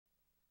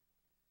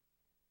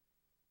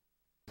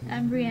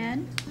I'm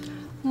Breyan.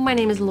 My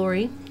name is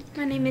Lori.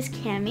 My name is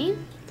Cammie.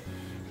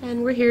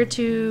 And we're here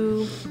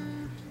to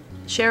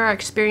share our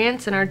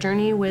experience and our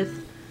journey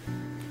with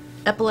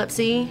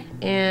epilepsy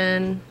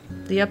and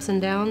the ups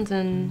and downs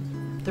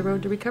and the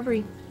road to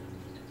recovery.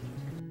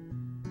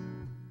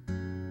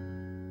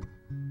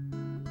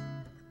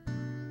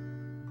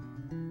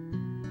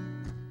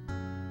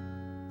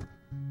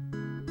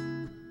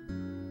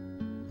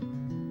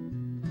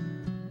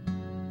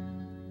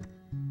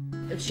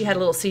 She had a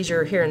little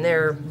seizure here and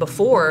there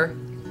before.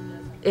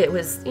 It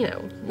was,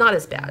 not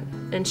as bad.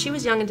 And she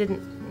was young and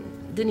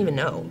didn't even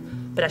know.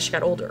 But as she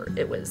got older,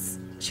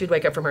 she would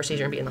wake up from her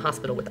seizure and be in the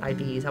hospital with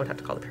IVs. I would have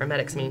to call the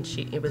paramedics.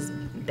 It was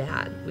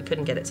bad. We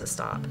couldn't get it to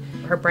stop.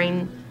 Her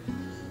brain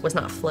was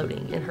not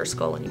floating in her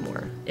skull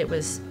anymore. It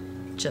was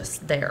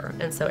just there.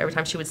 And so every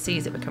time she would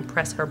seize, it would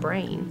compress her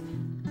brain.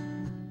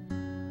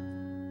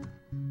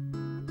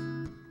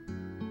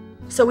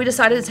 So we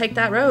decided to take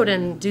that road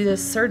and do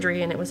this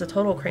surgery, and it was a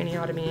total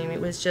craniotomy.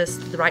 It was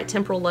just the right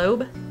temporal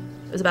lobe.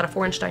 It was about a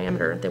 4-inch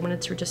diameter. They wanted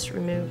to just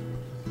remove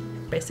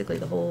basically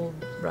the whole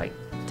right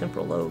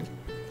temporal lobe.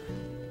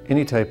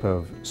 Any type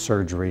of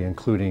surgery,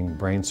 including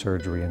brain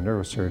surgery and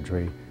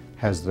neurosurgery,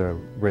 has the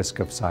risk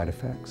of side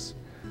effects.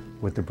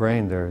 With the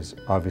brain, there's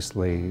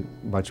obviously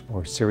much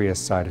more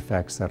serious side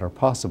effects that are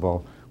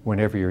possible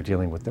whenever you're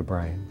dealing with the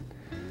brain.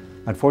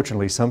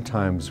 Unfortunately,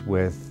 sometimes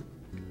with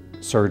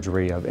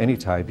surgery of any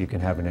type, you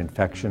can have an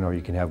infection or you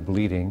can have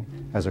bleeding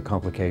as a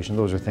complication.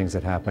 Those are things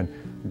that happen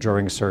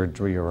during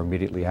surgery or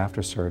immediately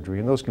after surgery,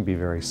 and those can be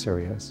very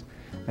serious.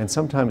 And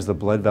sometimes the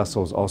blood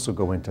vessels also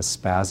go into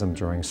spasm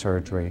during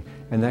surgery,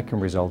 and that can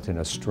result in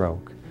a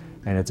stroke.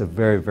 And it's a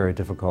very, very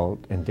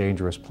difficult and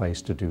dangerous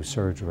place to do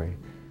surgery.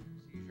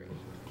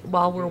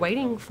 While we're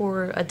waiting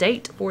for a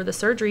date for the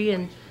surgery,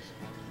 and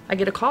I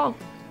get a call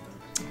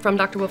from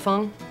Dr.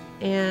 Wilfong,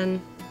 and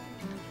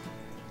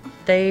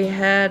they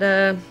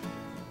had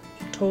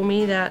told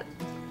me that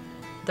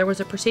there was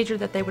a procedure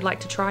that they would like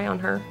to try on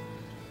her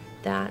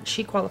that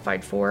she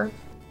qualified for.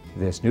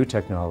 This new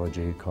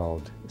technology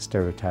called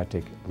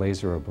stereotactic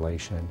laser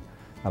ablation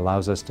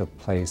allows us to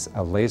place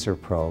a laser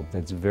probe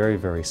that's very,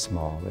 very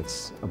small.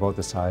 It's about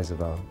the size of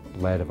a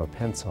lead of a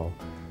pencil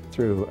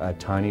through a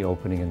tiny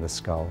opening in the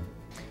skull.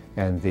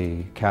 And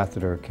the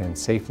catheter can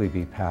safely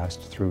be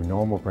passed through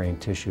normal brain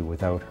tissue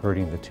without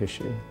hurting the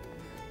tissue.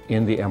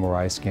 In the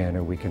MRI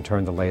scanner, we can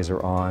turn the laser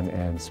on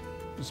and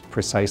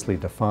precisely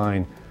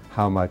define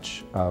how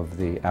much of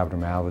the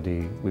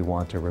abnormality we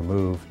want to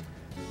remove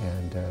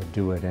and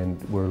do it.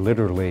 And we're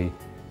literally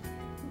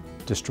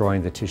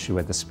destroying the tissue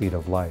at the speed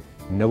of light.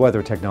 No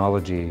other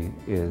technology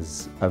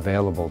is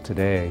available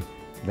today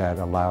that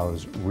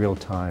allows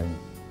real-time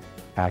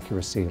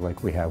accuracy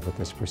like we have with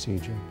this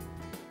procedure.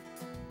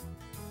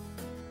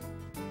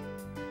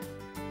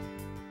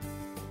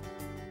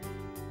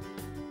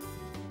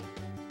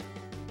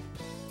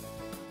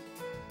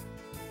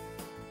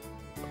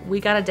 We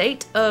got a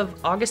date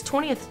of August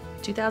 20th,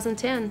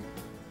 2010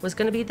 was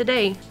going to be the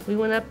day. We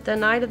went up the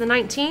night of the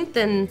 19th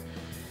and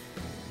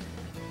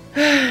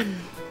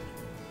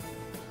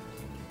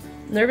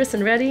nervous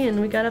and ready,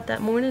 and we got up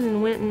that morning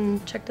and went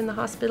and checked in the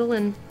hospital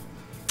and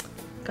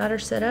got her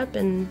set up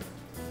and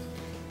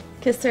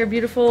kissed her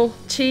beautiful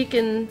cheek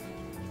and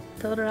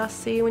told her, I'll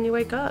see you when you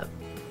wake up.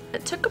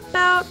 It took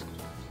about,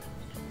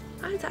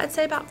 I'd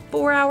say about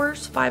 4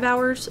 hours, 5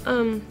 hours.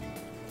 I'm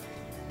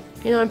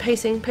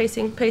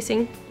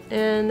pacing.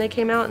 And they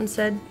came out and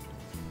said,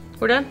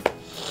 we're done.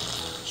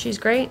 She's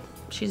great.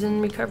 She's in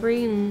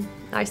recovery and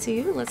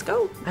ICU. Let's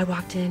go. I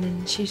walked in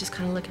and she's just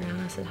kind of looking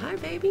around. I said, hi,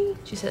 baby.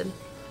 She said,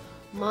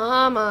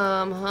 Mom,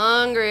 I'm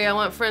hungry. I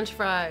want French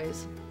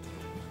fries.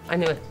 I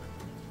knew it.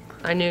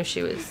 I knew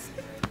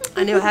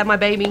I had my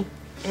baby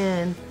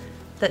and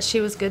that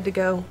she was good to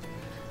go.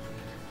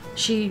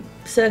 She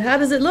said, how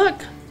does it look?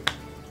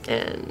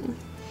 And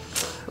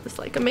it was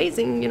like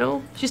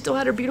amazing, She still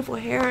had her beautiful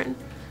hair and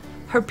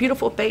her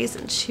beautiful face,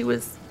 and she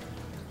was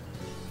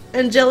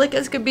angelic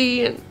as could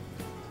be, and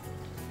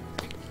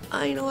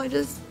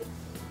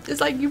it's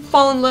like you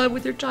fall in love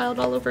with your child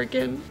all over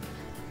again.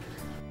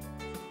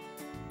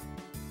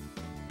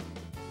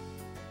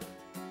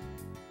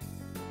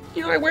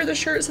 I wear the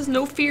shirt that says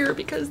no fear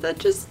because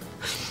it's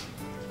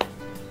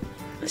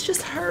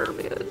just her,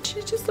 man.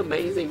 She's just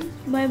amazing.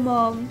 My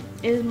mom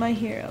is my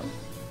hero.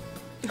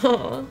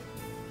 Aw.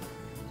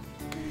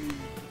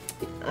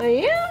 I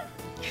am?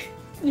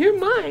 You're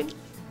mine.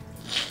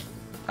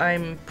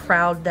 I'm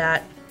proud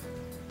that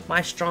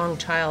my strong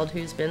child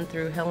who's been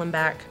through hell and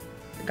back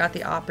got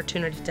the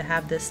opportunity to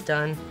have this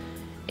done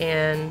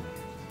and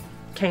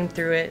came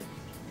through it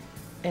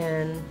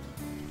and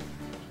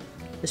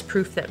is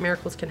proof that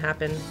miracles can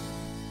happen